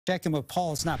Checking with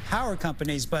Paul, it's not power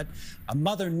companies, but a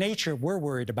Mother Nature we're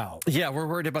worried about. Yeah, we're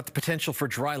worried about the potential for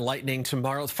dry lightning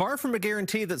tomorrow. Far from a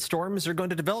guarantee that storms are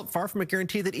going to develop, far from a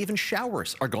guarantee that even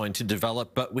showers are going to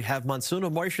develop. But we have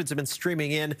monsoonal moisture that's been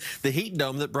streaming in. The heat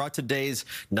dome that brought today's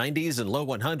 90s and low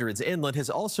 100s inland has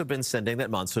also been sending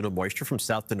that monsoonal moisture from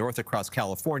south to north across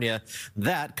California.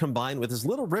 That, combined with this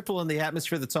little ripple in the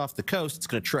atmosphere that's off the coast, it's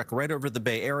going to trek right over the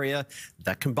Bay Area.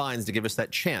 That combines to give us that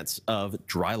chance of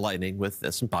dry lightning with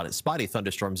some spotty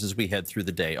thunderstorms as we head through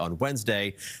the day on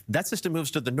Wednesday. That system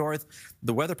moves to the north.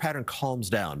 The weather pattern calms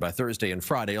down by Thursday and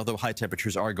Friday, although high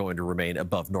temperatures are going to remain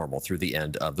above normal through the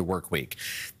end of the work week.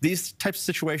 These types of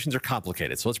situations are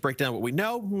complicated, so let's break down what we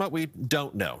know and what we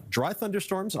don't know. Dry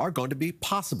thunderstorms are going to be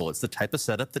possible. It's the type of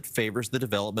setup that favors the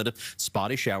development of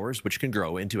spotty showers, which can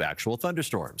grow into actual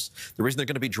thunderstorms. The reason they're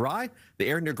going to be dry, the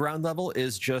air near ground level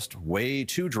is just way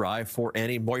too dry for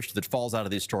any moisture that falls out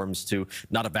of these storms to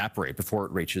not evaporate before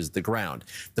it reaches the ground.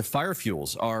 The fire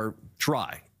fuels are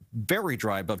dry, very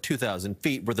dry above 2,000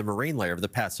 feet, where the marine layer of the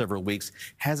past several weeks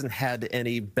hasn't had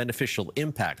any beneficial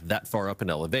impact that far up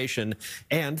in elevation.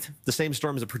 And the same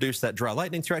storms that produce that dry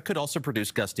lightning threat could also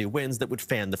produce gusty winds that would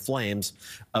fan the flames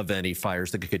of any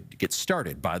fires that could get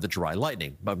started by the dry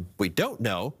lightning. But we don't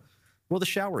know, will the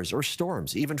showers or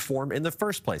storms even form in the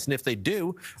first place? And if they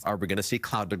do, are we going to see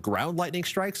cloud-to-ground lightning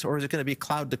strikes, or is it going to be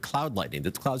cloud-to-cloud lightning?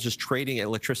 The clouds just trading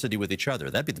electricity with each other.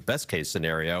 That'd be the best-case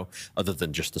scenario, other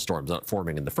than just the storms not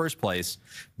forming in the first place.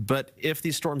 But if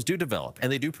these storms do develop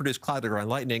and they do produce cloud-to-ground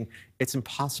lightning, it's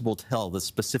impossible to tell the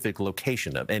specific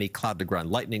location of any cloud-to-ground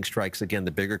lightning strikes. Again,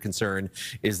 the bigger concern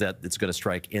is that it's going to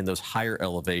strike in those higher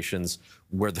elevations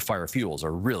where the fire fuels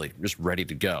are really just ready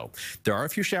to go. There are a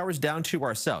few showers down to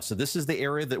our south, so this is the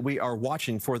area that we are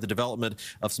watching for the development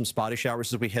of some spotty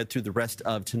showers as we head through the rest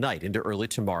of tonight into early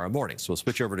tomorrow morning. So we'll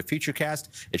switch over to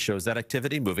Futurecast. It shows that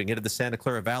activity moving into the Santa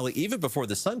Clara Valley even before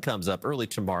the sun comes up early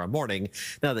tomorrow morning.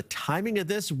 Now, the timing of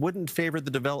this wouldn't favor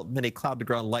the development of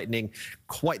cloud-to-ground lightning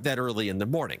quite that early in the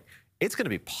morning. It's going to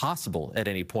be possible at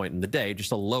any point in the day,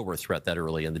 just a lower threat that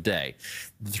early in the day.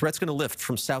 The threat's going to lift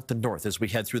from south to north as we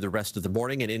head through the rest of the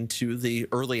morning and into the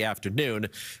early afternoon.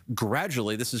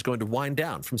 Gradually, this is going to wind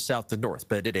down from south to north,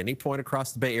 but at any point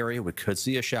across the Bay Area, we could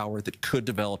see a shower that could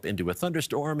develop into a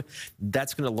thunderstorm.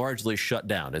 That's going to largely shut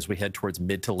down as we head towards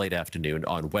mid to late afternoon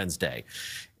on Wednesday.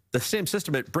 The same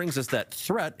system that brings us that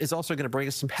threat is also going to bring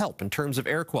us some help in terms of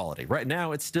air quality. Right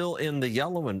now, it's still in the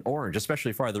yellow and orange,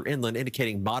 especially farther inland,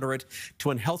 indicating moderate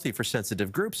to unhealthy for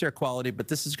sensitive groups air quality, but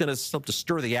this is going to help to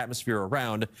stir the atmosphere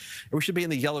around. And we should be in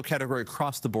the yellow category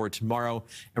across the board tomorrow,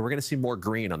 and we're going to see more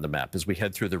green on the map as we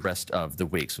head through the rest of the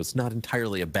week. So it's not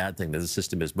entirely a bad thing that the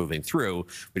system is moving through.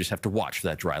 We just have to watch for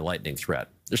that dry lightning threat.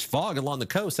 There's fog along the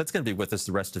coast. That's going to be with us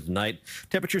the rest of the night.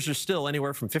 Temperatures are still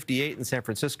anywhere from 58 in San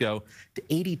Francisco to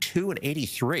 82 and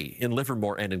 83 in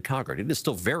Livermore and in Concord. It is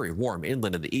still very warm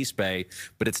inland in the East Bay,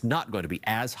 but it's not going to be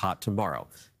as hot tomorrow.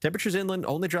 Temperatures inland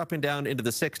only dropping down into the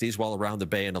 60s, while around the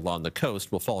bay and along the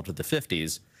coast will fall to the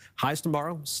 50s. Highs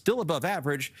tomorrow, still above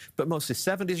average, but mostly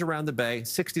 70s around the bay,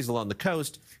 60s along the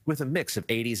coast, with a mix of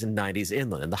 80s and 90s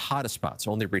inland, and the hottest spots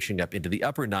only reaching up into the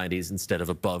upper 90s instead of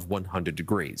above 100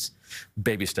 degrees.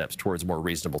 Baby steps towards more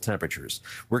reasonable temperatures.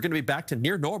 We're going to be back to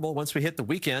near normal once we hit the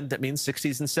weekend. That means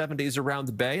 60s and 70s around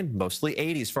the bay and mostly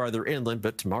 80s farther inland,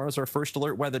 but tomorrow's our first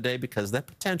alert weather day because of that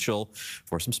potential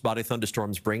for some spotty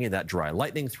thunderstorms bringing that dry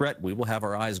lightning threat. We will have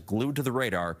our eyes glued to the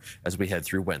radar as we head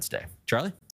through Wednesday. Charlie?